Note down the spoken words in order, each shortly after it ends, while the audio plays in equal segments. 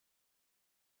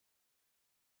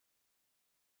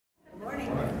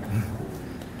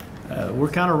We're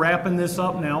kind of wrapping this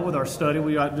up now with our study.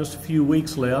 We got just a few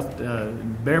weeks left.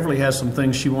 Beverly has some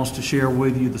things she wants to share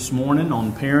with you this morning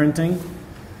on parenting.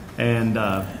 And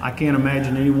I can't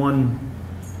imagine anyone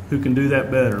who can do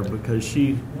that better, because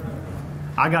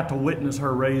I got to witness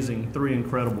her raising 3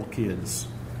 incredible kids.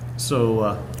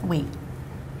 So,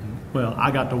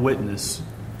 I got to witness.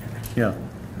 Yeah.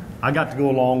 I got to go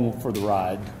along for the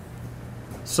ride.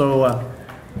 So,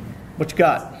 what you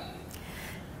got?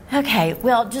 Okay,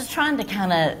 well, just trying to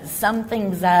kind of sum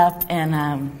things up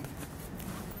and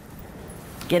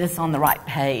get us on the right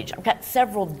page. I've got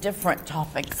several different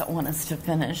topics I want us to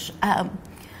finish.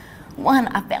 One,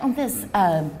 I found this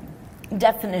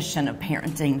definition of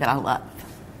parenting that I love.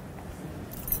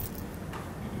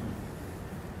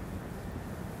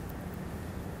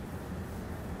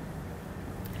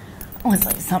 I want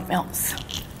to say something else.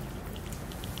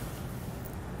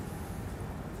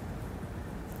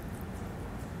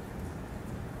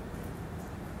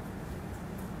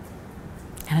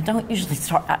 And I don't usually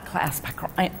start that class by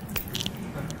crying.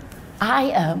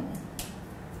 I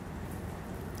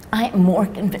am more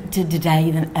convicted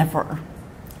today than ever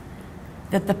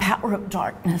that the power of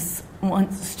darkness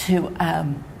wants to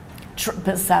trip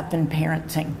us up in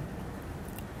parenting.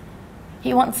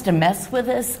 He wants to mess with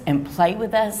us and play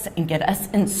with us and get us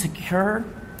insecure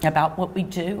about what we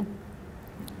do,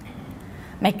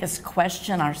 make us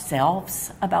question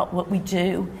ourselves about what we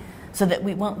do, so that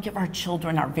we won't give our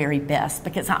children our very best,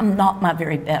 because I'm not my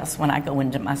very best when I go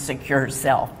into my secure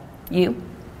self. You?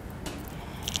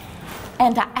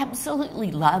 And I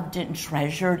absolutely loved and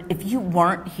treasured. If you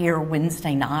weren't here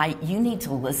Wednesday night, you need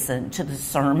to listen to the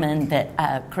sermon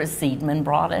that Chris Seidman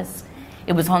brought us.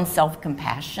 It was on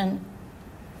self-compassion.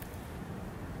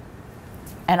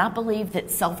 And I believe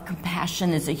that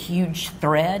self-compassion is a huge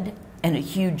thread and a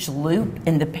huge loop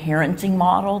in the parenting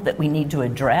model that we need to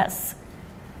address,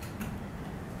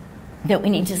 that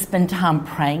we need to spend time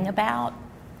praying about,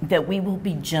 that we will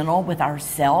be gentle with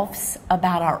ourselves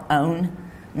about our own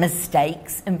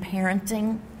mistakes in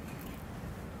parenting.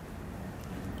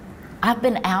 I've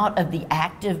been out of the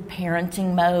active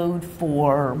parenting mode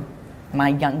for my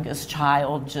youngest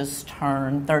child just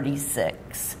turned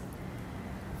 36.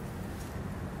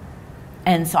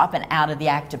 And so I've been out of the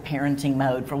active parenting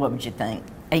mode for, what would you think,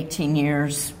 18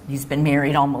 years. He's been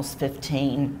married almost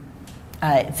 15.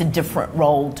 It's a different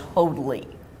role totally,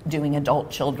 doing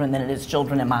adult children, than it is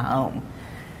children in my home.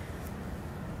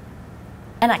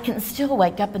 And I can still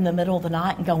wake up in the middle of the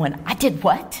night and going, I did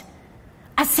what?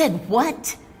 I said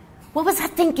what? What was I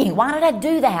thinking? Why did I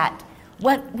do that?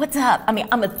 What's up? I mean,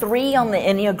 I'm a 3 on the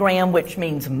Enneagram, which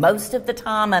means most of the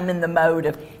time I'm in the mode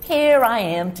of, here I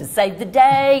am to save the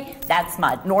day. That's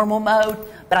my normal mode.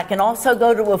 But I can also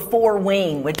go to a 4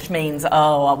 wing, which means,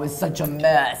 oh, I was such a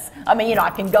mess. I mean, I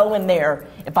can go in there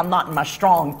if I'm not in my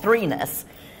strong 3-ness.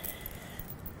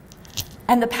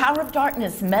 And the power of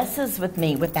darkness messes with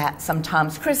me with that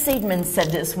sometimes. Chris Seidman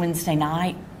said this Wednesday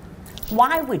night.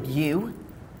 Why would you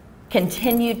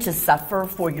continue to suffer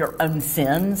for your own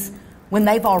sins when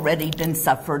they've already been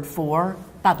suffered for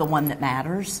by the one that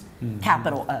matters,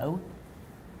 capital O?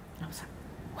 And I was like,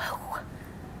 whoa.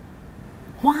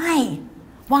 Why?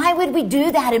 Why would we do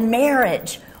that in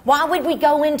marriage? Why would we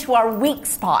go into our weak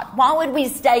spot? Why would we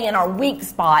stay in our weak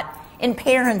spot in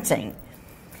parenting?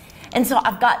 And so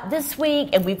I've got this week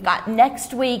and we've got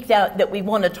next week that we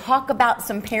want to talk about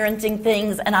some parenting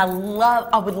things. And I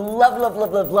would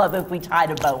love if we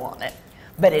tied a bow on it.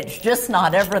 But it's just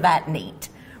not ever that neat.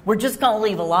 We're just going to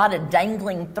leave a lot of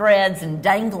dangling threads and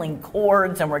dangling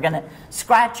cords, and we're going to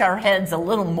scratch our heads a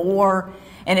little more.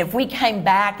 And if we came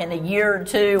back in a year or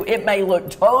two, it may look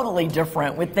totally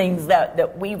different with things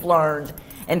that we've learned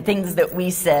and things that we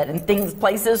said and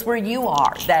places where you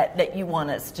are that you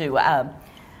want us to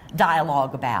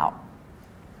dialogue about.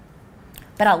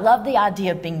 But I love the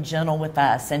idea of being gentle with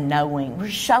us and knowing we're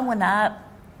showing up.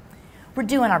 We're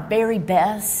doing our very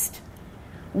best.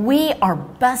 We are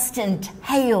busting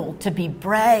tail to be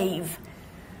brave.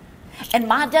 And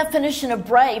my definition of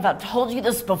brave, I've told you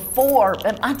this before,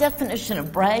 but my definition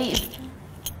of brave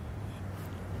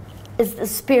is the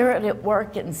spirit at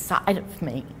work inside of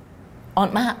me.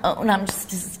 On my own, I'm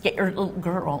just a scared little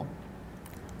girl.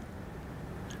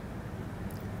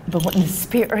 But when the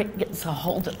spirit gets a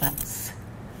hold of us,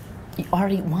 you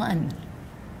already won.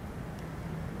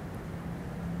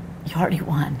 You already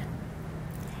won.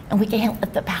 And we can't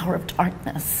let the power of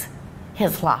darkness,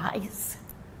 his lies.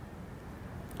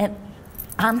 And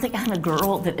I'm the kind of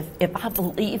girl that if I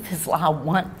believe his lie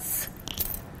once,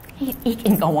 he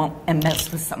can go on and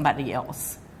mess with somebody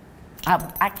else.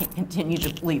 I can't continue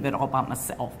to believe it all by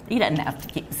myself. He doesn't have to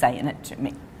keep saying it to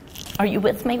me. Are you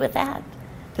with me with that?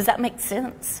 Does that make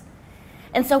sense?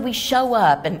 And so we show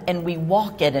up and we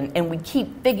walk it and we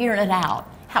keep figuring it out,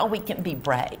 how we can be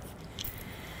brave.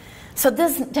 So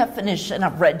this definition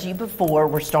I've read to you before,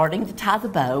 we're starting to tie the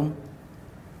bow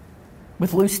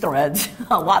with loose threads,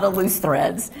 a lot of loose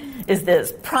threads, is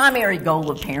this: primary goal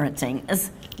of parenting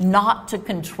is not to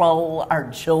control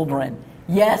our children.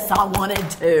 Yes, I wanted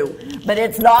to, but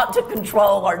it's not to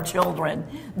control our children.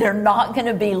 They're not going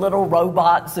to be little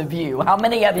robots of you. How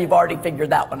many of you have already figured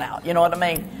that one out? You know what I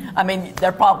mean? I mean,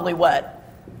 they're probably,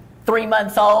 3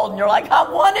 months old, and you're like, I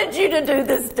wanted you to do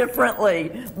this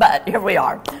differently. But here we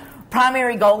are.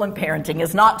 Primary goal in parenting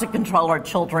is not to control our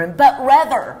children, but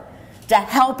rather to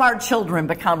help our children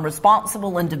become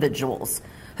responsible individuals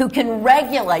who can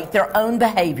regulate their own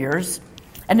behaviors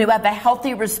and who have a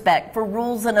healthy respect for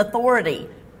rules and authority.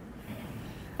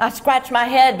 I scratch my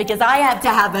head because I have to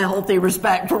have a healthy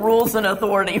respect for rules and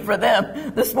authority for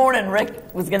them. This morning,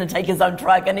 Rick was going to take his own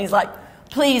truck, and he's like,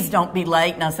 please don't be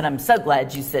late. And I said, I'm so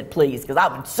glad you said please, because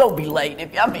I would so be late.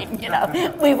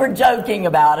 We were joking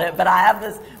about it, but I have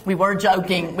this, we were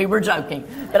joking,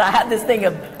 but I had this thing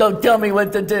of, don't tell me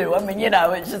what to do.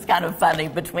 It's just kind of funny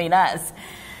between us.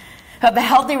 Have a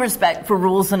healthy respect for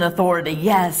rules and authority,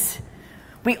 yes.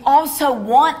 We also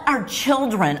want our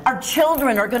children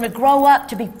are going to grow up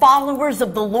to be followers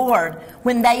of the Lord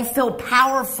when they feel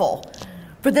powerful.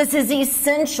 For this is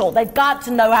essential. They've got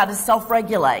to know how to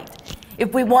self-regulate.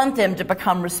 If we want them to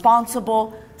become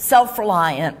responsible,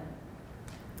 self-reliant,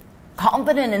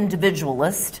 confident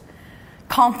individuals,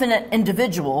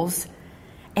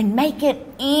 and make it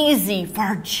easy for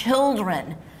our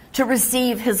children to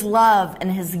receive His love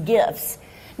and His gifts.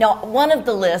 Now, one of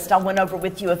the lists I went over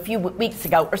with you a few weeks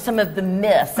ago are some of the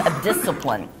myths of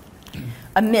discipline.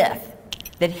 A myth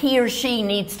that he or she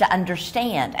needs to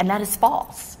understand, and that is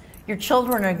false. Your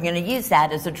children are going to use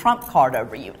that as a trump card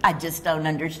over you. I just don't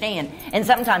understand. And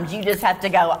sometimes you just have to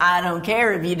go, I don't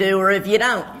care if you do or if you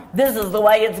don't. This is the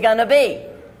way it's going to be.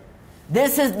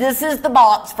 This is the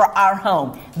box for our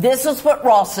home. This is what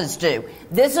Rosses do.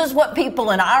 This is what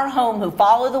people in our home who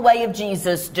follow the way of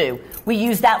Jesus do. We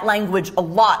use that language a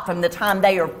lot from the time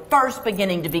they are first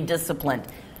beginning to be disciplined.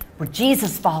 We're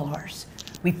Jesus followers.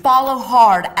 We follow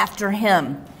hard after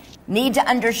Him. Need to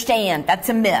understand, that's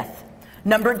a myth.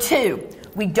 Number 2,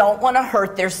 we don't want to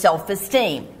hurt their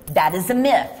self-esteem. That is a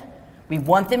myth. We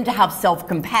want them to have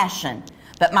self-compassion.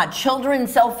 But my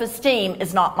children's self-esteem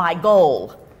is not my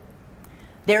goal.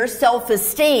 Their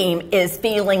self-esteem is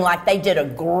feeling like they did a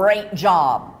great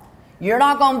job. You're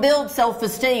not going to build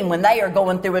self-esteem when they are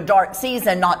going through a dark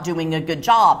season, not doing a good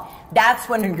job. That's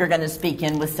when you're going to speak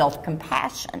in with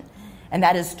self-compassion. And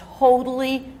that is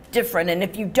totally different. And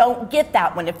if you don't get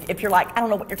that one, if you're like, I don't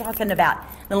know what you're talking about,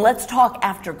 then let's talk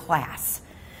after class.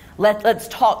 Let's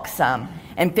talk some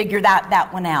and figure that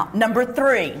one out. Number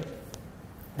 3,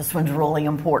 this one's really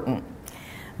important.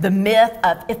 The myth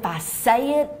of, if I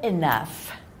say it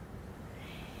enough,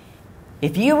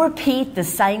 if you repeat the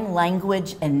same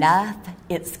language enough,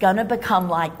 it's going to become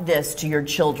like this to your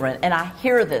children. And I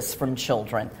hear this from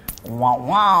children. Wah,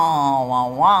 wah, wah,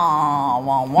 wah,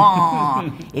 wah,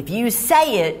 wah. If you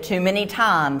say it too many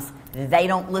times, they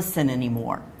don't listen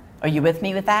anymore. Are you with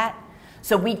me with that?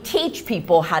 So we teach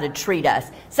people how to treat us.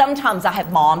 Sometimes I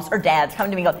have moms or dads come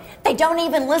to me and go, they don't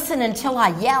even listen until I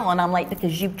yell. And I'm like,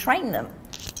 because you've trained them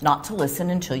not to listen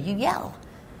until you yell.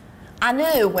 I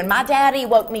knew when my daddy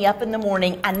woke me up in the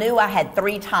morning, I knew I had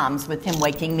 3 times with him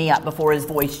waking me up before his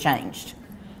voice changed.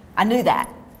 I knew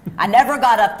that. I never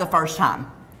got up the first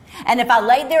time. And if I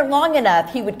laid there long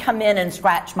enough, he would come in and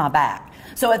scratch my back.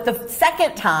 So at the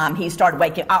second time he started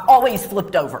waking, I always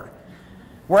flipped over.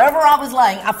 Wherever I was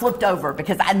laying, I flipped over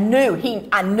because I knew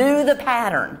the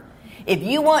pattern. If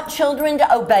you want children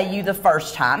to obey you the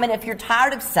first time, and if you're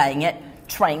tired of saying it,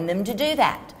 train them to do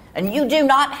that. And you do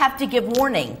not have to give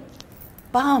warning.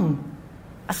 Boom.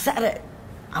 I said it.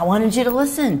 I wanted you to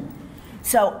listen.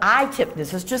 So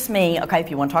this is just me. Okay, if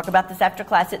you want to talk about this after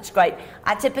class, it's great.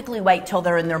 I typically wait till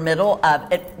they're in their middle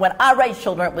of it. When I raised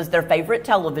children, it was their favorite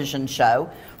television show.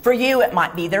 For you, it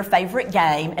might be their favorite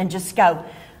game, and just go,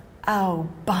 oh,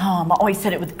 Mom. I always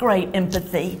said it with great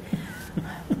empathy.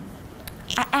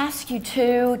 I asked you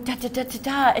to,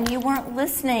 and you weren't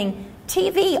listening.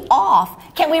 TV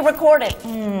off. Can we record it?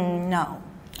 No.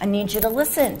 I need you to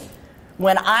listen.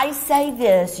 When I say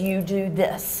this, you do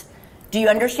this. Do you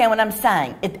understand what I'm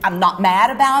saying? I'm not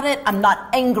mad about it. I'm not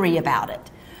angry about it.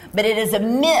 But it is a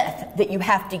myth that you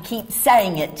have to keep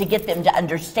saying it to get them to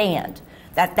understand.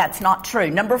 That's not true.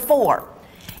 Number 4,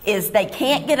 is they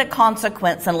can't get a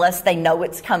consequence unless they know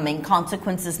it's coming.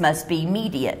 Consequences must be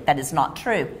immediate. That is not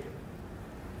true.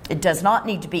 It does not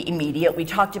need to be immediate. We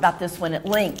talked about this one at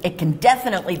length. It can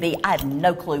definitely be, I have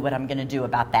no clue what I'm going to do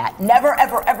about that. Never,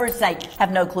 ever, ever say,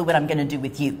 have no clue what I'm going to do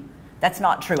with you. That's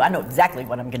not true. I know exactly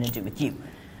what I'm going to do with you.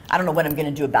 I don't know what I'm going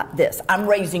to do about this. I'm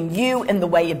raising you in the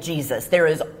way of Jesus. There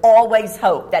is always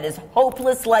hope. That is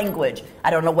hopeless language. I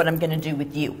don't know what I'm going to do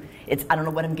with you. I don't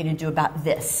know what I'm going to do about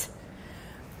this.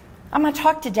 I'm going to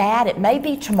talk to Dad. It may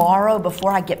be tomorrow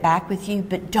before I get back with you,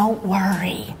 but don't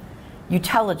worry. You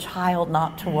tell a child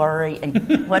not to worry,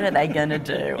 and what are they going to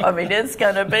do? I mean, it's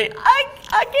going to be, I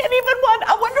can't even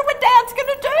I wonder what Dad's going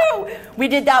to do. We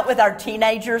did that with our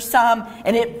teenagers some,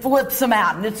 and it flips them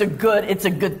out, and it's a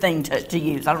good thing to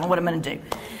use. I don't know what I'm going to do.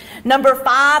 Number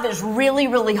 5 is really,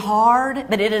 really hard,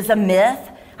 but it is a myth.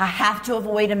 I have to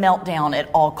avoid a meltdown at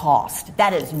all costs.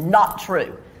 That is not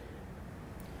true.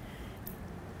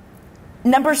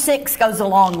 Number 6 goes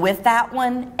along with that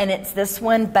one, and it's this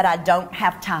one, but I don't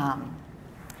have time.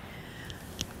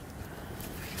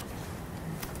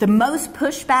 The most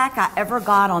pushback I ever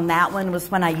got on that one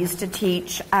was when I used to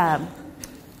teach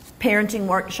parenting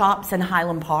workshops in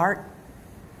Highland Park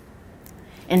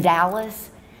in Dallas.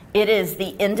 It is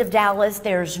the end of Dallas.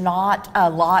 There's not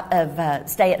a lot of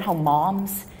stay-at-home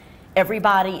moms.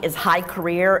 Everybody is high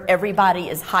career. Everybody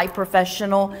is high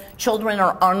professional. Children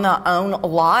are on their own a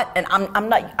lot. And I'm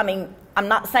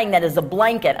not saying that as a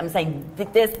blanket. I'm saying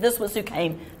this was who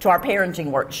came to our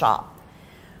parenting workshop.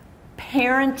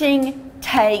 Parenting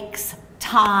takes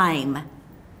time.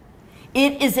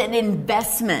 It is an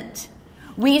investment.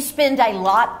 We spend a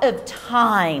lot of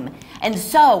time. And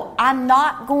so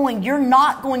you're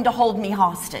not going to hold me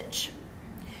hostage.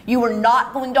 You are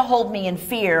not going to hold me in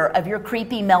fear of your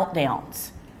creepy meltdowns.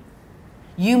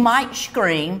 You might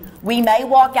scream. We may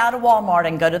walk out of Walmart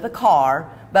and go to the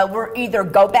car, but we're either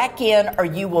go back in or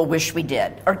you will wish we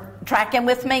did. Or tracking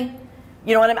with me?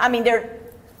 You know what I mean?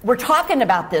 We're talking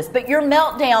about this, but your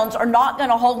meltdowns are not going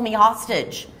to hold me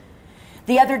hostage.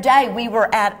 The other day we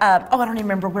were at, I don't even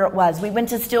remember where it was. We went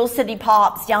to Steel City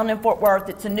Pops down in Fort Worth.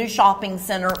 It's a new shopping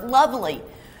center. Lovely.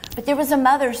 But there was a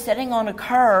mother sitting on a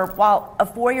curb while a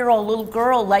 4-year-old little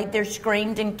girl laid there,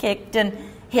 screamed and kicked and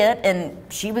hit, and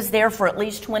she was there for at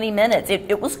least 20 minutes.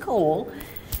 It was cool.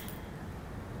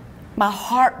 My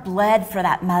heart bled for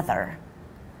that mother.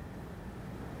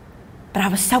 But I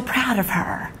was so proud of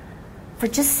her for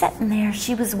just sitting there.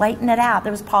 She was waiting it out.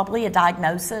 There was probably a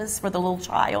diagnosis for the little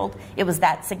child. It was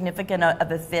that significant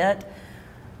of a fit.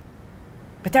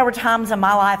 But there were times in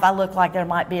my life I looked like there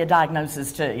might be a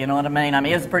diagnosis too. You know what I mean? I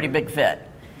mean, it was a pretty big fit.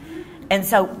 And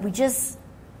so we just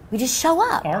show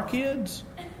up. Our kids?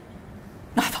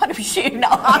 I thought it was you. No,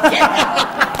 I'm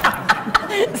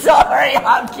kidding. Sorry,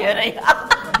 I'm kidding.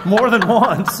 More than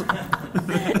once.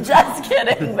 Just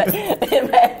kidding. But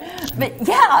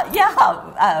yeah,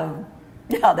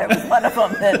 there was one of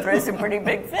them that threw some pretty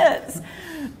big fits.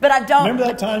 But I don't. Remember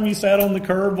that time you sat on the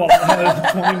curb while I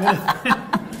had 20 minutes?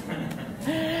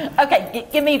 Okay,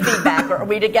 give me feedback. Are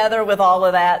we together with all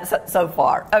of that so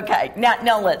far? Okay,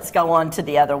 now let's go on to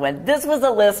the other one. This was a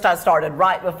list I started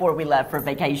right before we left for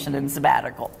vacation and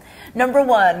sabbatical. Number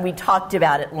 1, we talked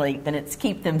about at length, and it's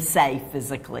keep them safe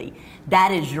physically.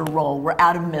 That is your role. We're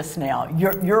out of Miss now.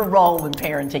 Your role in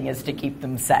parenting is to keep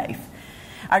them safe.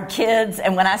 Our kids,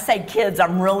 and when I say kids,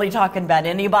 I'm really talking about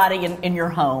anybody in your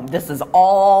home. This is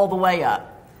all the way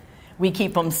up. We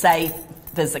keep them safe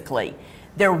physically.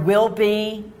 There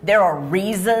are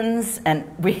reasons, and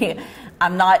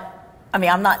I'm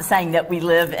not saying that we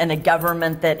live in a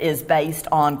government that is based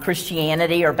on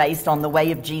Christianity or based on the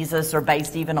way of Jesus or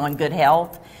based even on good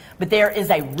health. But there is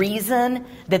a reason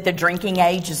that the drinking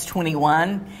age is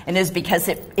 21, and is because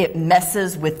it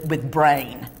messes with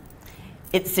brain.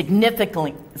 It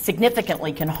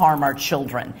significantly can harm our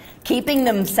children. Keeping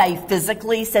them safe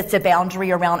physically sets a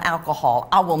boundary around alcohol.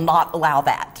 I will not allow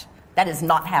that. That is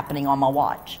not happening on my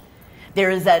watch. There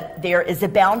is a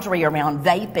boundary around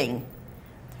vaping.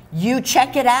 You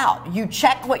check it out. You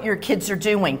check what your kids are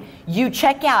doing. You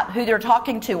check out who they're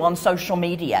talking to on social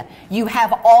media. You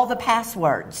have all the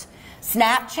passwords.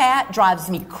 Snapchat drives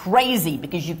me crazy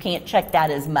because you can't check that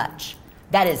as much.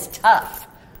 That is tough.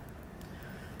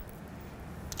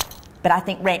 But I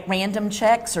think random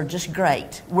checks are just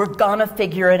great. We're going to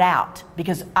figure it out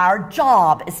because our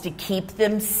job is to keep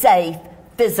them safe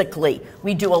physically.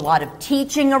 We do a lot of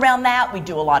teaching around that. We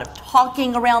do a lot of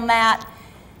talking around that.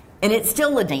 And it's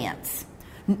still a dance.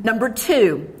 Number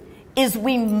 2 is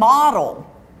we model.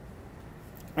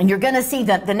 And you're going to see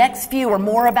that the next few are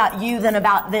more about you than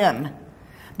about them.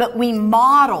 But we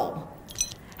model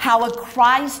how a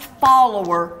Christ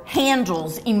follower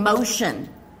handles emotion.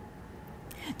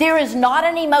 There is not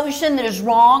an emotion that is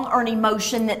wrong or an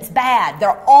emotion that's bad.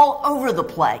 They're all over the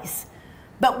place.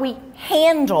 But we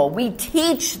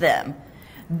teach them.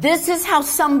 This is how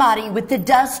somebody with the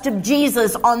dust of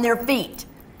Jesus on their feet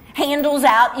handles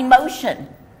out emotion.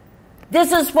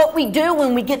 This is what we do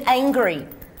when we get angry.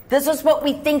 This is what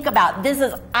we think about.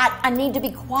 I need to be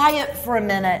quiet for a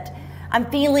minute. I'm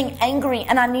feeling angry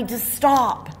and I need to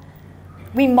stop.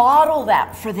 We model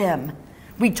that for them.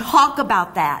 We talk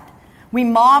about that. We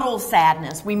model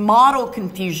sadness. We model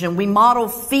confusion. We model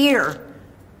fear.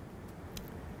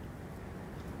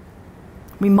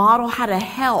 We model how to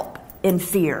help in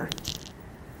fear.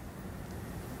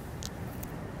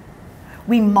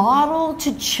 We model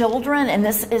to children, and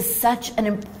this is such an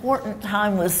important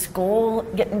time with school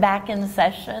getting back in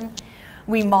session.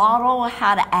 We model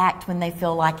how to act when they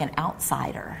feel like an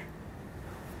outsider.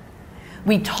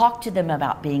 We talk to them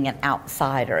about being an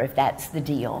outsider, if that's the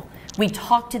deal. We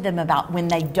talk to them about when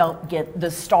they don't get the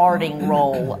starting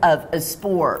role of a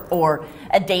sport or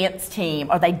a dance team,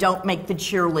 or they don't make the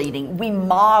cheerleading. We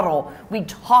model. We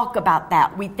talk about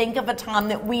that. We think of a time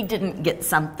that we didn't get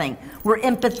something. We're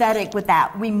empathetic with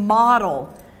that. We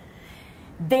model.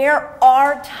 There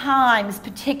are times,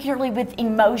 particularly with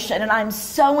emotion, and I'm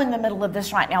so in the middle of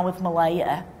this right now with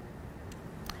Malaya,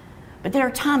 but there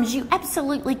are times you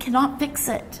absolutely cannot fix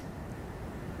it.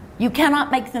 You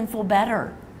cannot make them feel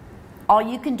better. All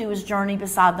you can do is journey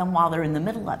beside them while they're in the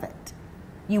middle of it.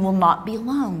 You will not be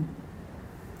alone.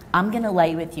 I'm going to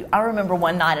lay with you. I remember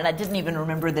one night, and I didn't even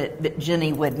remember that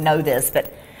Jenny would know this,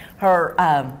 but her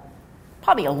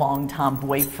probably a long-time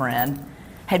boyfriend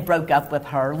had broke up with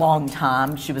her, long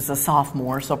time. She was a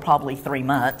sophomore, so probably 3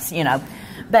 months, you know.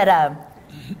 But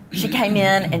she came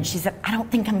in and she said, I don't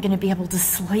think I'm going to be able to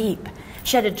sleep.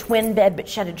 She had a twin bed, but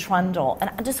she had a trundle. And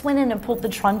I just went in and pulled the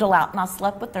trundle out, and I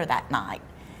slept with her that night.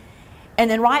 And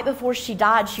then right before she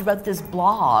died, she wrote this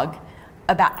blog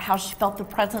about how she felt the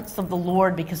presence of the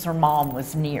Lord because her mom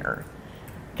was near.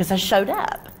 Because I showed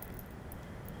up.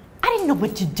 I didn't know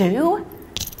what to do.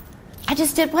 I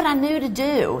just did what I knew to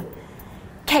do.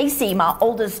 Casey, my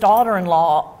oldest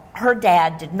daughter-in-law, her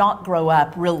dad did not grow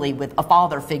up really with a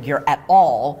father figure at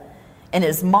all. And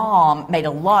his mom made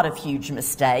a lot of huge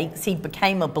mistakes. He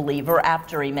became a believer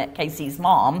after he met Casey's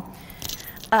mom.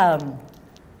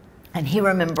 And he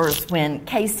remembers when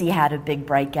Casey had a big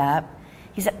breakup.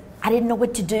 He said, I didn't know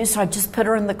what to do, so I just put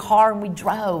her in the car and we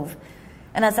drove.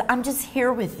 And I said, I'm just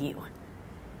here with you.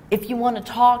 If you want to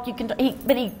talk, you can.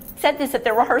 But he said this at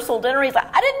their rehearsal dinner. He's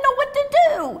like, I didn't know what to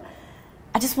do.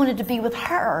 I just wanted to be with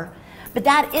her. But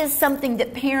that is something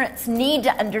that parents need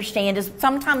to understand, is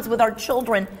sometimes with our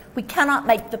children, we cannot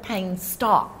make the pain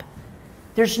stop.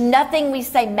 There's nothing we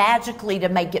say magically to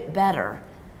make it better.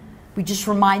 We just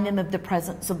remind them of the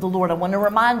presence of the Lord. I want to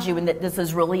remind you, and that this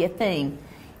is really a thing,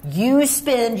 you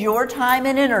spend your time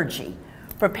and energy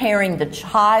preparing the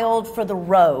child for the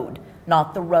road,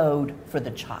 not the road for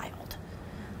the child.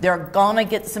 They're going to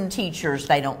get some teachers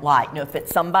they don't like. Now, if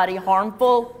it's somebody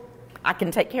harmful, I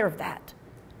can take care of that.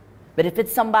 But if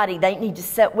it's somebody they need to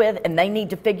sit with and they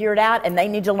need to figure it out and they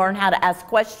need to learn how to ask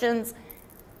questions,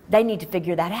 they need to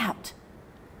figure that out.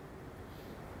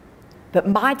 But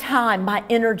my time, my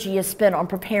energy is spent on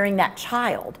preparing that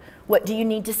child. What do you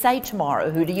need to say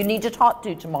tomorrow? Who do you need to talk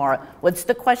to tomorrow? What's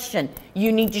the question?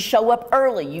 You need to show up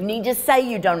early. You need to say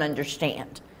you don't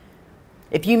understand.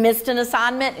 If you missed an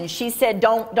assignment and she said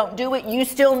don't do it, you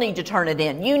still need to turn it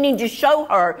in. You need to show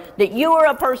her that you are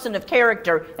a person of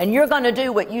character and you're going to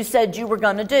do what you said you were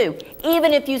going to do.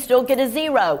 Even if you still get a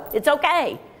 0, it's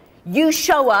okay. You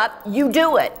show up, you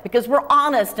do it, because we're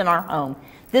honest in our home.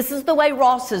 This is the way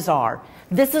Rosses are.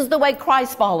 This is the way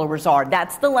Christ followers are.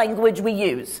 That's the language we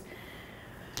use.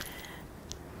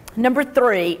 Number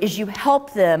 3 is you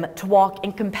help them to walk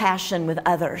in compassion with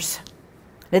others.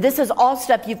 Now, this is all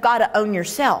stuff you've got to own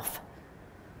yourself.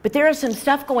 But there is some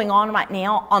stuff going on right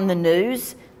now on the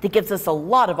news that gives us a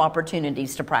lot of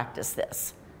opportunities to practice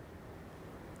this.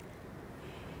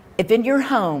 If in your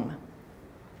home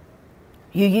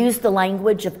you use the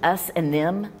language of us and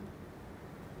them,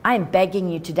 I am begging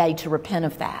you today to repent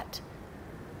of that.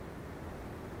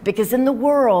 Because in the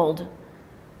world,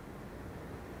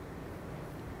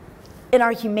 in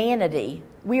our humanity,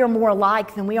 we are more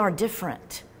alike than we are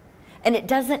different. And it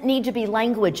doesn't need to be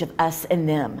language of us and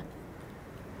them.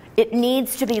 It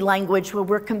needs to be language where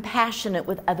we're compassionate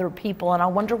with other people. And I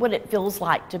wonder what it feels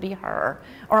like to be her.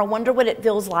 Or I wonder what it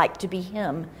feels like to be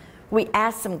him. We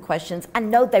ask some questions. I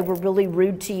know they were really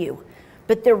rude to you.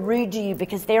 But they're rude to you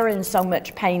because they're in so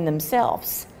much pain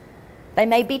themselves. They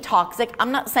may be toxic.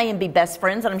 I'm not saying be best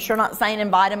friends, and I'm sure not saying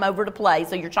invite them over to play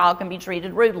so your child can be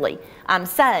treated rudely. I'm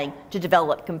saying to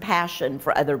develop compassion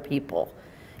for other people.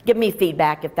 Give me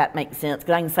feedback if that makes sense,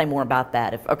 because I can say more about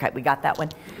that. Okay, we got that one.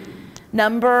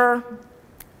 Number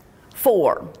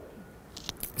 4.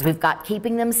 We've got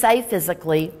keeping them safe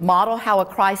physically, model how a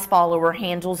Christ follower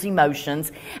handles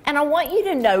emotions. And I want you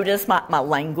to notice my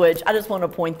language. I just want to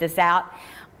point this out.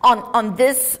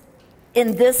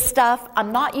 In this stuff,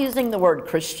 I'm not using the word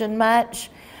Christian much,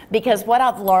 because what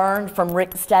I've learned from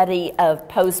Rick's study of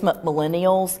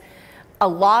post-millennials, a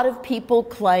lot of people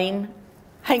claim,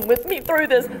 hang with me through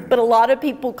this, but a lot of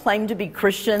people claim to be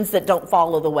Christians that don't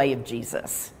follow the way of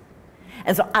Jesus.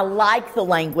 And so I like the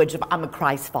language of I'm a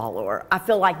Christ follower. I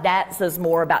feel like that says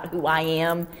more about who I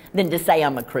am than to say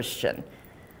I'm a Christian.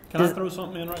 Can I throw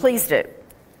something in right Please do.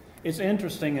 It's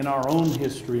interesting in our own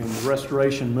history in the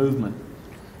Restoration movement.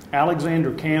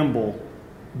 Alexander Campbell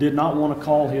did not want to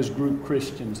call his group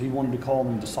Christians. He wanted to call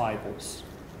them disciples.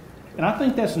 And I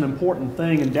think that's an important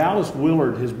thing. And Dallas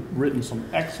Willard has written some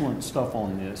excellent stuff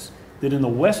on this, that in the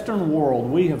Western world,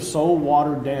 we have so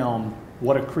watered down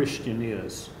what a Christian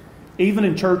is. Even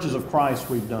in churches of Christ,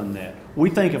 we've done that. We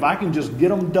think if I can just get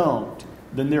them dunked,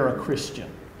 then they're a Christian.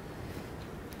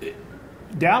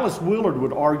 Dallas Willard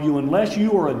would argue, unless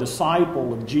you are a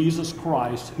disciple of Jesus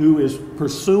Christ who is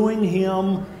pursuing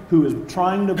Him, who is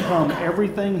trying to become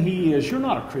everything He is, you're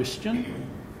not a Christian.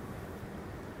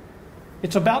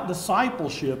 It's about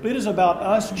discipleship. It is about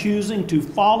us choosing to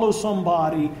follow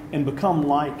somebody and become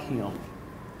like Him.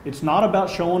 It's not about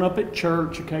showing up at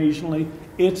church occasionally.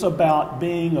 It's about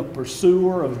being a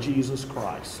pursuer of Jesus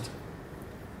Christ.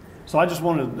 So I just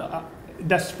wanted to...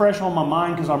 That's fresh on my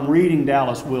mind because I'm reading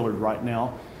Dallas Willard right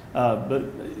now. But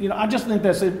I just think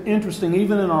that's interesting,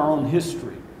 even in our own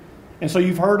history. And so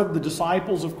you've heard of the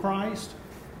disciples of Christ?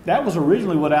 That was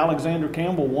originally what Alexander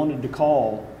Campbell wanted to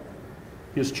call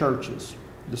his churches,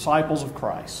 disciples of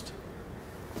Christ.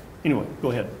 Anyway,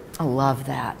 go ahead. I love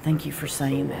that. Thank you for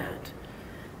saying that.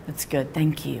 That's good.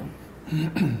 Thank you.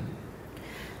 And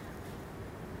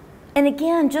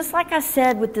again, just like I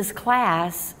said with this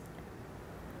class,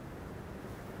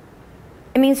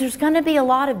 it means there's going to be a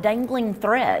lot of dangling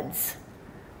threads.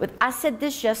 I said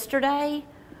this yesterday,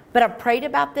 but I prayed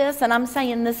about this, and I'm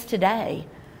saying this today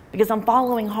because I'm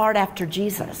following hard after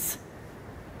Jesus.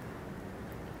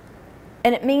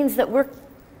 And it means that we're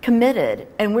committed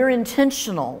and we're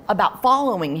intentional about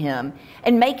following Him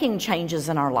and making changes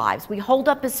in our lives. We hold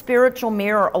up a spiritual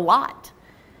mirror a lot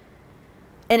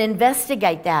and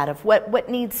investigate that of what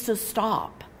needs to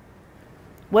stop.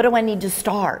 What do I need to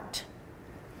start?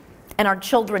 And our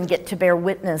children get to bear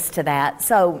witness to that.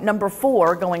 So number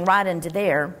 4, going right into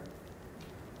there.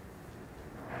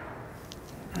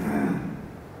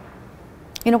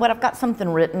 You know what? I've got something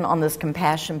written on this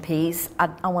compassion piece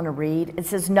I want to read. It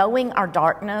says, knowing our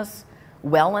darkness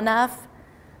well enough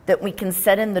that we can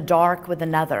sit in the dark with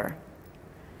another.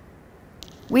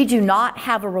 We do not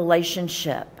have a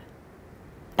relationship.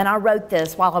 And I wrote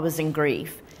this while I was in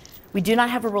grief. We do not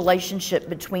have a relationship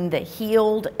between the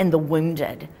healed and the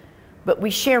wounded, but we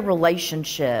share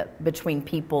relationship between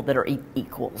people that are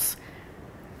equals.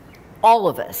 All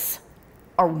of us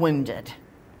are wounded.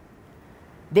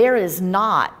 There is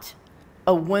not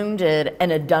a wounded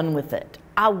and a done with it.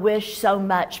 I wish so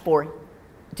much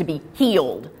to be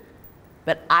healed,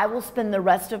 but I will spend the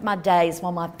rest of my days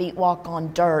while my feet walk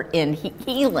on dirt in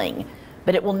healing,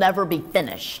 but it will never be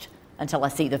finished until I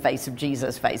see the face of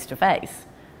Jesus face to face.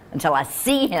 Until I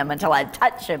see Him, until I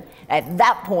touch Him. At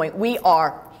that point, we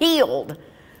are healed.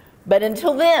 But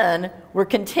until then, we're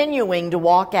continuing to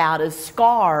walk out as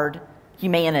scarred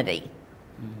humanity.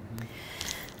 Mm-hmm.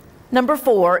 Number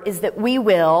 4 is that we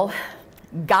will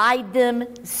guide them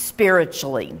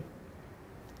spiritually.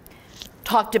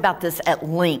 Talked about this at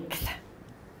length.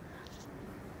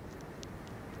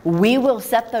 We will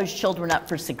set those children up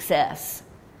for success.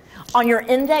 On your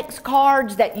index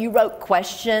cards that you wrote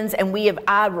questions, and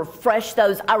I refresh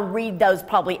those. I read those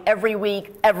probably every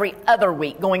week, every other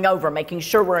week, going over, making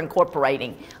sure we're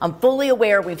incorporating. I'm fully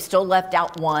aware we've still left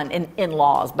out one in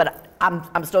laws, but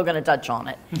I'm still going to touch on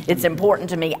it. It's important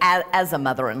to me as a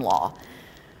mother-in-law.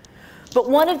 But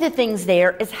one of the things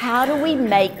there is, how do we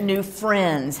make new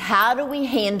friends? How do we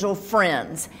handle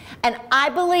friends? And I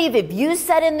believe if you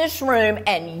sit in this room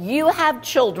and you have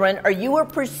children, or you are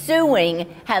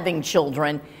pursuing having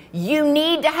children, you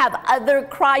need to have other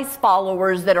Christ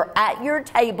followers that are at your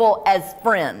table as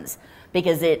friends,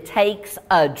 because it takes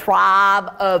a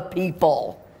tribe of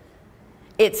people.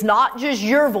 It's not just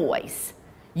your voice.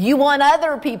 You want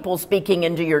other people speaking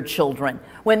into your children.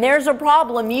 When there's a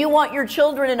problem, you want your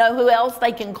children to know who else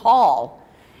they can call.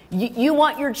 You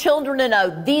want your children to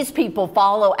know these people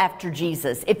follow after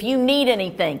Jesus. If you need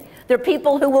anything, there are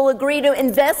people who will agree to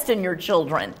invest in your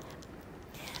children.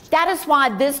 That is why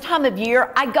this time of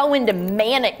year, I go into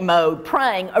manic mode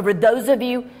praying over those of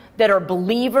you that are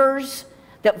believers,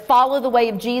 that follow the way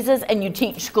of Jesus, and you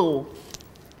teach school.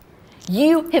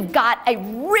 You have got a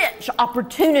rich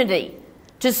opportunity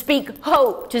to speak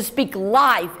hope, to speak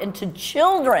life into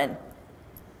children,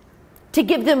 to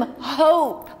give them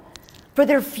hope for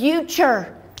their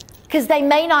future, because they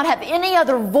may not have any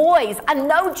other voice. I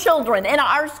know children in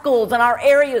our schools, in our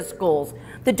area schools,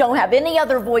 that don't have any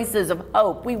other voices of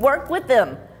hope. We work with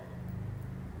them.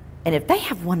 And if they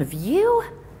have one of you,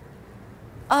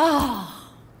 that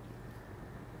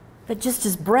just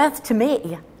is breath to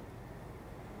me.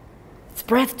 It's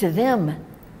breath to them.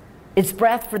 It's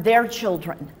breath for their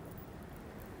children.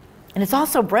 And it's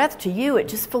also breath to you. It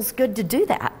just feels good to do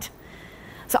that.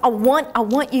 So I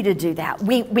want you to do that.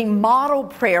 We model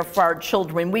prayer for our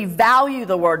children. We value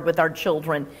the word with our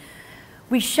children.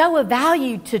 We show a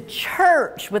value to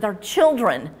church with our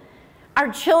children.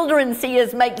 Our children see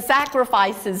us make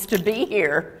sacrifices to be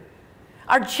here.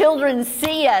 Our children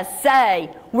see us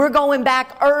say, we're going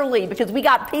back early because we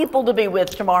got people to be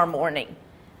with tomorrow morning.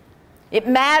 It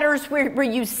matters where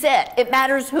you sit. It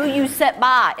matters who you sit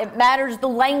by. It matters the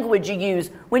language you use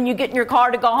when you get in your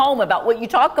car to go home about what you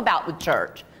talk about with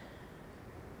church.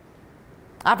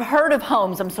 I've heard of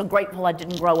homes, I'm so grateful I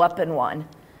didn't grow up in one,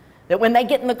 that when they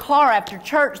get in the car after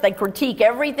church, they critique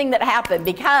everything that happened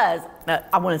because,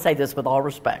 I want to say this with all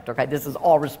respect, okay? This is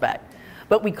all respect.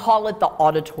 But we call it the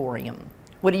auditorium.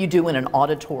 What do you do in an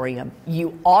auditorium?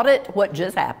 You audit what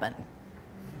just happened.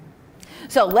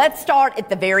 So let's start at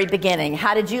the very beginning.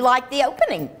 How did you like the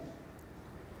opening?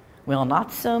 Well,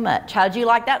 not so much. How did you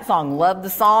like that song? Love the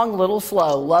song, little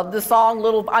slow. Love the song,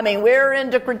 little... we're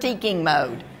into critiquing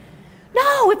mode.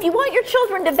 No, if you want your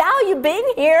children to value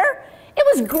being here, it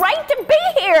was great to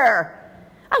be here.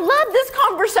 I love this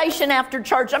conversation after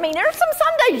church. There's some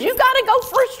Sundays you got to go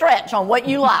for a stretch on what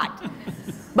you liked.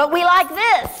 But we like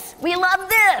this. We love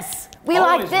this. We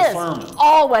Always like this. the sermon.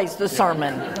 Always the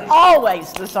sermon.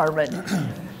 Always the sermon.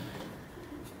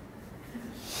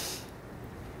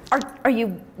 Are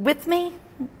you with me?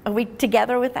 Are we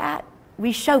together with that?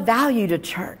 We show value to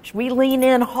church. We lean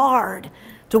in hard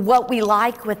to what we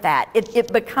like with that.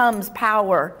 It becomes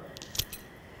power.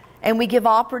 And we give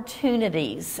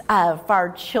opportunities for our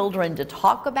children to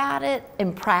talk about it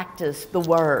and practice the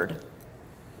word.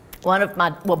 Both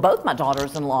my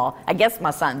daughters-in-law, I guess my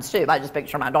sons too, but I just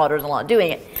picture my daughters-in-law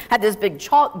doing it, had this big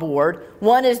chalkboard.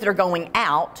 One as they're going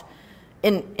out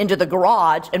into the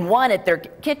garage and one at their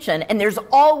kitchen, and there's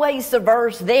always a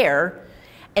verse there.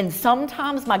 And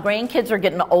sometimes my grandkids are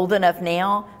getting old enough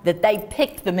now that they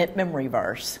pick the memory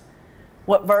verse.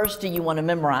 What verse do you want to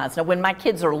memorize? Now, when my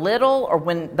kids are little or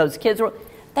when those kids were,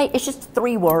 it's just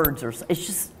 3 words, or it's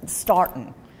just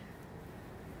starting.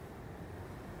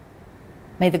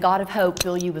 May the God of hope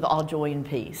fill you with all joy and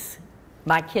peace.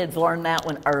 My kids learned that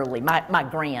one early. My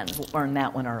grands learned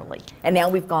that one early. And now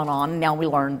we've gone on, and now we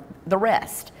learn the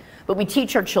rest. But we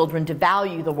teach our children to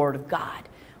value the Word of God.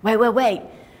 Wait.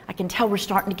 I can tell we're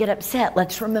starting to get upset.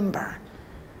 Let's remember.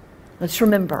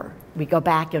 We go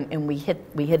back and we hit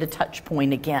a touch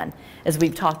point again, as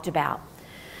we've talked about.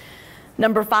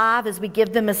 Number 5 is we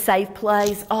give them a safe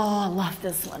place. Oh, I love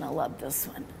this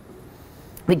one.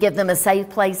 We give them a safe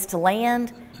place to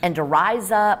land and to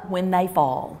rise up when they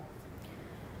fall.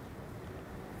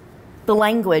 The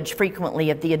language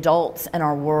frequently of the adults in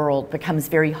our world becomes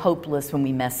very hopeless when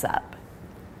we mess up.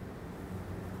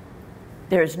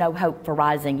 There is no hope for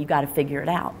rising. You got to figure it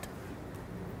out.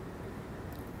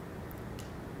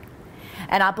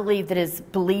 And I believe that as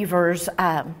believers,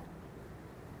 let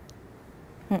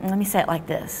me say it like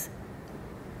this.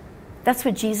 That's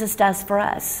what Jesus does for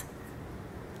us.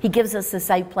 He gives us a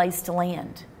safe place to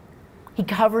land. He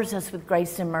covers us with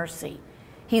grace and mercy.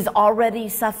 He's already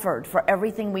suffered for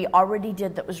everything we already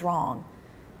did that was wrong.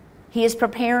 He is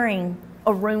preparing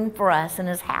a room for us in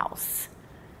His house.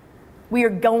 We are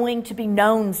going to be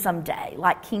known someday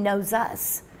like He knows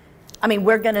us.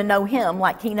 We're going to know Him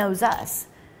like He knows us.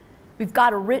 We've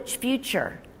got a rich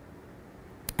future.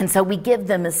 And so we give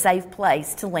them a safe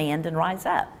place to land and rise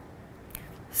up.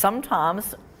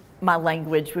 Sometimes my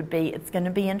language would be, it's going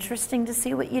to be interesting to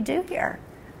see what you do here.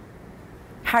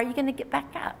 How are you going to get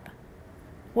back up?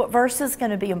 What verse is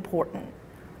going to be important?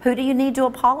 Who do you need to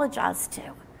apologize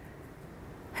to?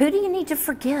 Who do you need to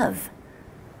forgive?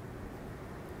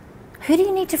 Who do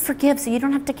you need to forgive so you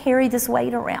don't have to carry this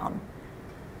weight around?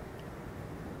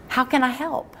 How can I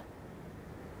help?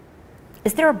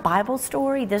 Is there a Bible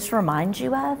story this reminds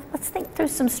you of? Let's think through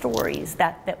some stories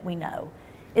that we know.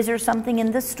 Is there something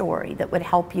in this story that would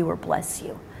help you or bless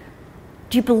you?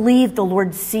 Do you believe the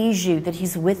Lord sees you, that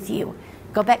He's with you?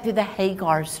 Go back to the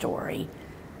Hagar story,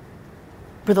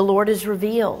 where the Lord is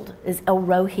revealed as El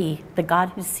Rohi, the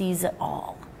God who sees it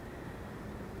all.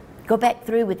 Go back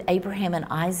through with Abraham and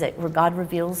Isaac, where God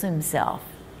reveals Himself,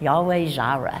 Yahweh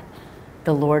Jireh,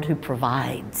 the Lord who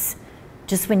provides.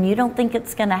 Just when you don't think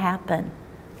it's going to happen,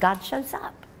 God shows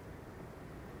up.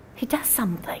 He does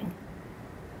something.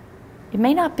 It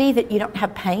may not be that you don't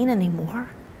have pain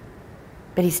anymore,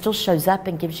 but He still shows up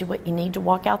and gives you what you need to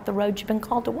walk out the road you've been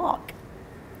called to walk.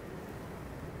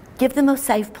 Give them a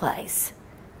safe place.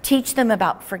 Teach them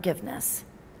about forgiveness.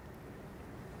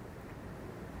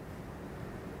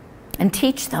 And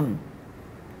teach them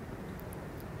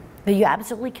that you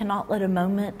absolutely cannot let a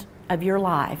moment of your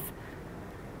life,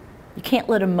 you can't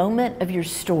let a moment of your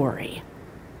story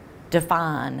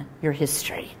define your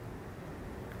history.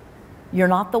 You're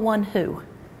not the one who.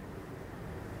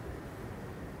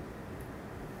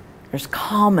 There's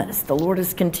commas. The Lord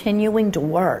is continuing to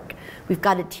work. We've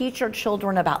got to teach our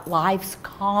children about life's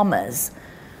commas,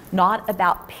 not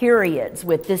about periods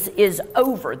with this is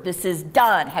over, this is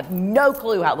done, have no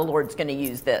clue how the Lord's going to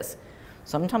use this.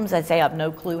 Sometimes I say I have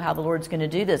no clue how the Lord's going to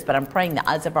do this, but I'm praying the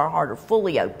eyes of our heart are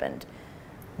fully opened,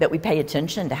 that we pay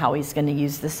attention to how He's going to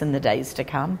use this in the days to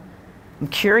come. I'm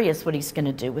curious what He's going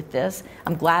to do with this.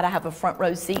 I'm glad I have a front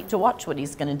row seat to watch what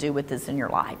He's going to do with this in your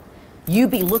life. You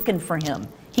be looking for Him.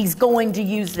 He's going to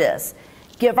use this.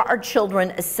 Give our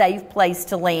children a safe place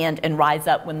to land and rise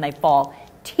up when they fall.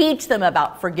 Teach them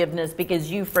about forgiveness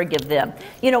because you forgive them.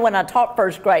 You know, when I taught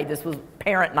first grade, this was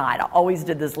parent night, I always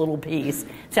did this little piece. It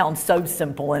sounds so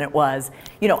simple, and it was.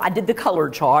 You know, I did the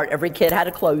color chart. Every kid had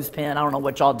a clothespin. I don't know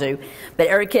what y'all do, but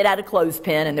every kid had a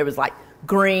clothespin, and there was like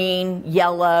green,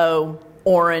 yellow,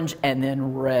 orange, and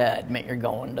then red meant you're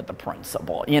going to the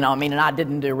principal. You know, I mean, and I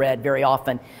didn't do red very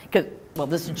often because, well,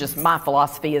 this is just my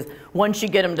philosophy is once you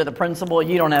get them to the principal,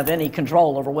 you don't have any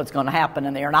control over what's going to happen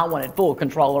in there, and I wanted full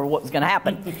control over what was going to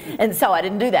happen. And so I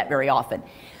didn't do that very often.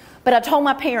 But I told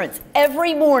my parents,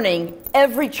 every morning,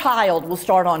 every child will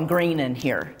start on green in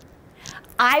here.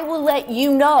 I will let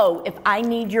you know if I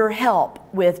need your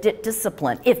help with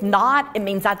discipline. If not, it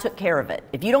means I took care of it.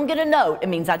 If you don't get a note, it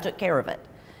means I took care of it.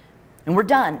 And we're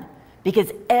done.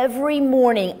 Because every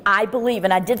morning I believe,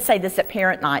 and I did say this at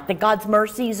parent night, that God's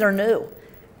mercies are new.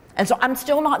 And so I'm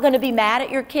still not going to be mad at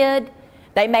your kid.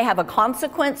 They may have a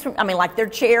consequence. Like their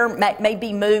chair may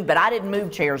be moved, but I didn't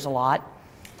move chairs a lot.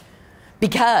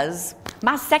 Because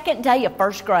my second day of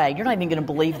first grade, you're not even going to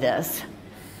believe this.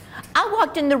 I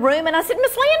walked in the room and I said,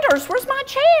 Miss Landers, where's my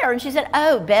chair? And she said,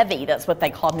 oh, Bevy, that's what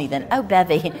they called me then. Oh,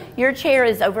 Bevy, your chair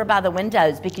is over by the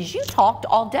windows because you talked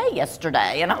all day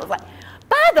yesterday. And I was like,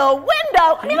 by the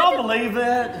window? Can y'all believe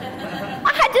that?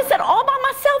 I had to sit all by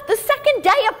myself the second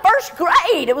day of first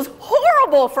grade. It was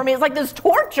horrible for me. It was like this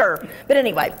torture. But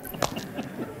anyway.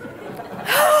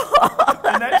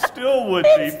 And that still would be.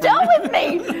 It's still with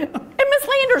me. And Miss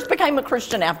Landers became a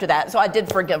Christian after that, so I did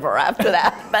forgive her after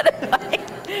that. But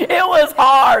it was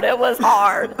hard. It was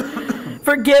hard.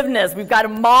 Forgiveness. We've got to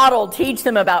model, teach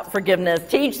them about forgiveness.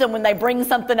 Teach them when they bring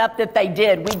something up that they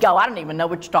did. We go, I don't even know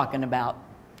what you're talking about.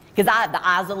 Because I have the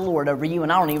eyes of the Lord over you,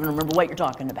 and I don't even remember what you're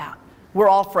talking about. We're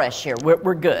all fresh here.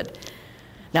 We're good.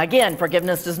 Now, again,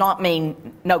 forgiveness does not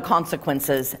mean no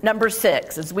consequences. Number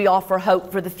 6 is we offer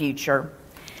hope for the future.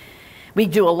 We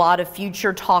do a lot of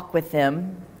future talk with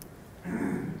them.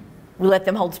 We let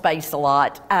them hold space a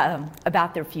lot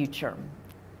about their future.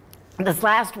 This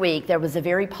last week, there was a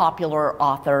very popular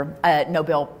author,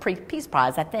 Nobel Peace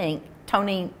Prize, I think,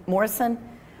 Toni Morrison.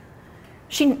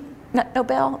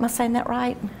 Nobel, am I saying that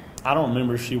right? I don't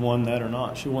remember if she won that or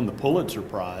not. She won the Pulitzer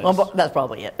Prize. Well, that's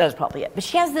probably it. But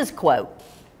she has this quote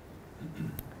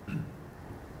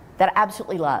that I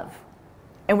absolutely love.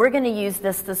 And we're going to use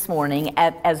this morning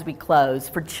as we close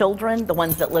for children, the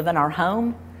ones that live in our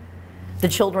home, the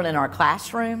children in our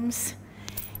classrooms,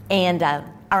 and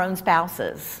our own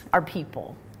spouses, our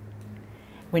people.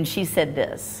 When she said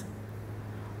this,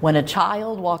 when a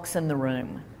child walks in the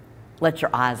room, let your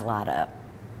eyes light up.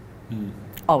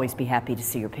 Always be happy to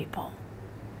see your people.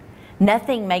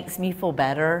 Nothing makes me feel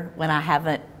better when I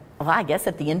haven't, I guess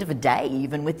at the end of a day,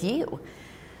 even with you.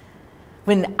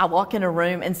 When I walk in a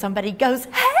room and somebody goes,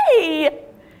 hey,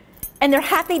 and they're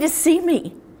happy to see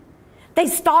me. They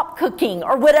stop cooking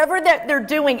or whatever they're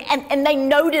doing and they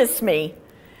notice me.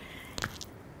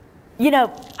 You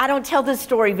know, I don't tell this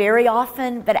story very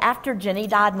often, but after Jenny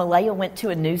died, Malaya went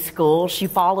to a new school. She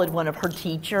followed one of her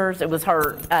teachers. It was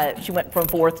her, she went from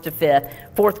 4th to 5th.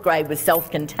 4th grade was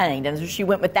self-contained, and so she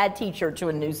went with that teacher to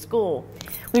a new school.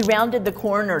 We rounded the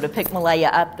corner to pick Malaya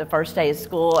up the first day of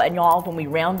school, and y'all, when we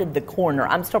rounded the corner,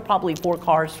 I'm still probably 4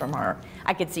 cars from her,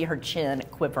 I could see her chin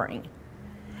quivering.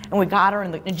 And we got her,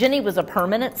 and Jenny was a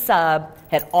permanent sub,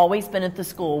 had always been at the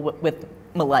school with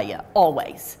Malaya,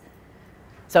 always.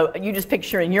 So you just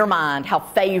picture in your mind how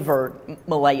favored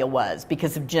Malaya was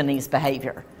because of Jenny's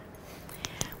behavior.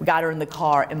 We got her in the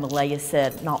car, and Malaya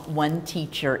said, not one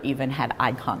teacher even had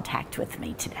eye contact with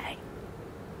me today.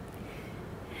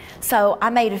 So I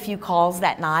made a few calls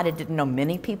that night. I didn't know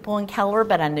many people in Keller,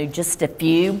 but I knew just a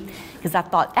few because I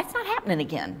thought, that's not happening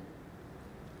again.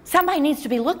 Somebody needs to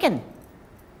be looking.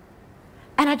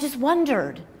 And I just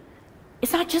wondered,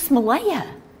 it's not just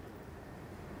Malaya.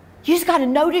 You just got to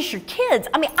notice your kids.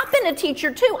 I mean, I've been a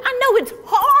teacher too. I know it's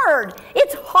hard.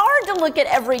 It's hard to look at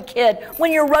every kid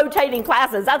when you're rotating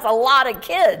classes. That's a lot of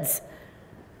kids.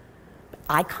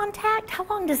 Eye contact, how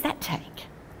long does that take?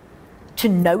 To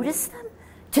notice them,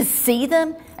 to see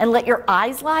them, and let your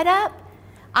eyes light up?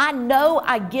 I know,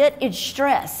 I get it's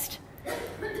stressed.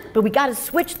 But we got to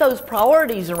switch those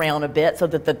priorities around a bit so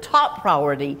that the top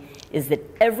priority is that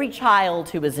every child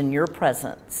who is in your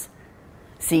presence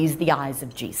sees the eyes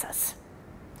of Jesus.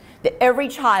 That every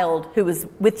child who is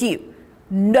with you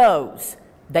knows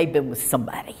they've been with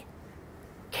somebody,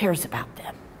 cares about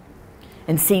them,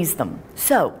 and sees them.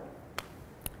 So,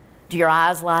 do your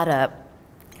eyes light up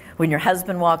when your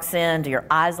husband walks in? Do your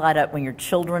eyes light up when your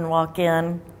children walk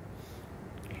in?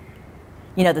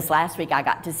 You know, this last week I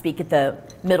got to speak at the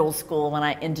middle school, and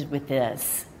I ended with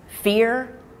this.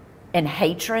 Fear and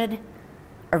hatred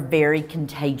are very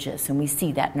contagious, and we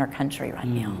see that in our country right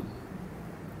now.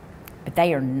 But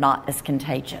they are not as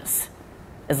contagious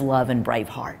as love and brave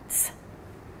hearts.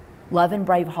 Love and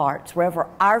brave hearts, wherever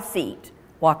our feet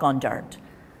walk on dirt,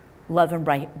 love and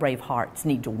brave hearts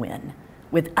need to win.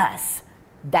 With us,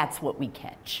 that's what we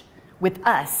catch. With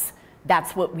us,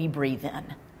 that's what we breathe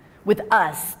in. With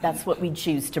us, that's what we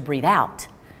choose to breathe out.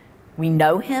 We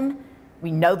know Him.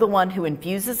 We know the one who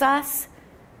infuses us.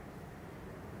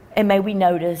 And may we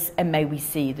notice and may we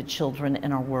see the children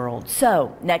in our world.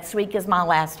 So, next week is my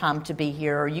last time to be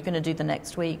here. Are you going to do the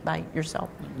next week by yourself?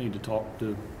 I need to talk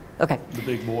to the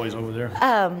big boys over there.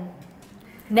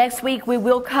 Next week we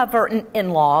will cover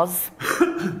in-laws.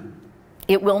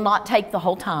 It will not take the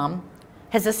whole time.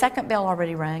 Has the second bell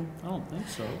already rang? I don't think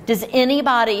so. Does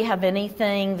anybody have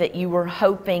anything that you were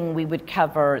hoping we would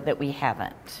cover that we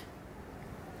haven't?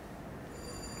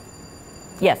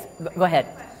 Yes, go ahead.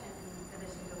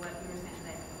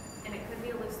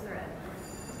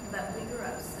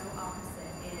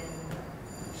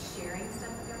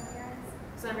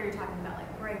 So I remember you're talking about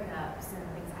like breakups and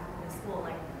things that happen in school.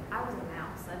 Like I was a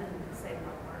mouse, I didn't say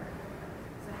one word.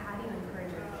 So how do you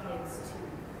encourage your kids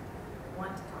to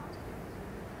want to talk to you?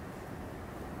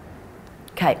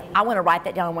 Okay, I want to write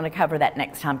that down. I want to cover that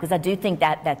next time because I do think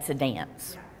that that's a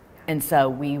dance. Yeah. And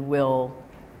so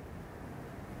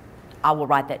I will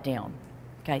write that down.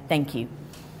 Okay, thank you.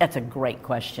 That's a great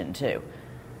question too.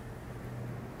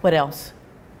 What else?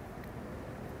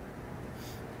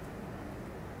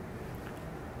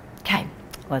 Okay,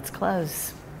 let's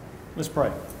close. Let's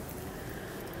pray.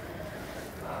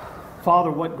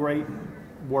 Father, what great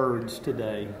words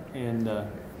today. And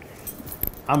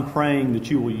I'm praying that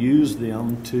you will use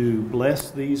them to bless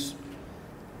these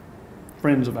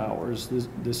friends of ours,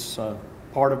 this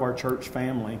part of our church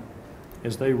family,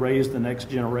 as they raise the next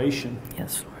generation.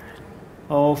 Yes, Lord.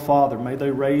 Oh, Father, may they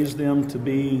raise them to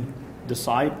be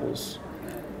disciples,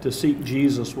 to seek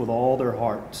Jesus with all their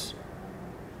hearts.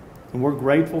 And we're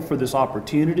grateful for this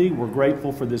opportunity. We're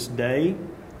grateful for this day.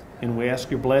 And we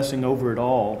ask your blessing over it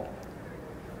all.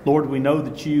 Lord, we know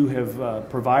that you have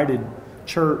provided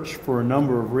church for a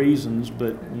number of reasons,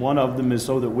 but one of them is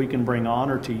so that we can bring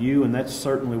honor to you, and that's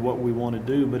certainly what we want to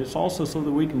do. But it's also so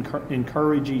that we can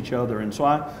encourage each other. And so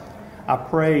I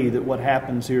pray that what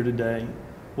happens here today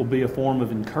will be a form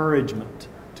of encouragement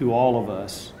to all of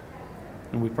us.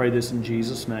 And we pray this in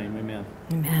Jesus' name. Amen.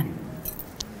 Amen.